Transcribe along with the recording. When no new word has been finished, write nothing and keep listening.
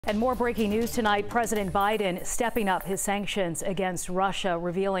And more breaking news tonight. President Biden stepping up his sanctions against Russia,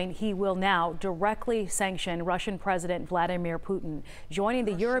 revealing he will now directly sanction Russian President Vladimir Putin, joining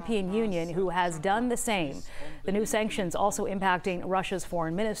the European Union, who has done the same. The new sanctions also impacting Russia's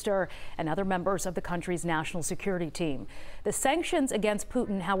foreign minister and other members of the country's national security team. The sanctions against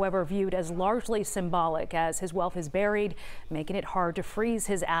Putin, however, viewed as largely symbolic, as his wealth is buried, making it hard to freeze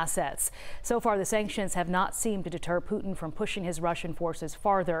his assets. So far, the sanctions have not seemed to deter Putin from pushing his Russian forces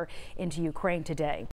farther into Ukraine today.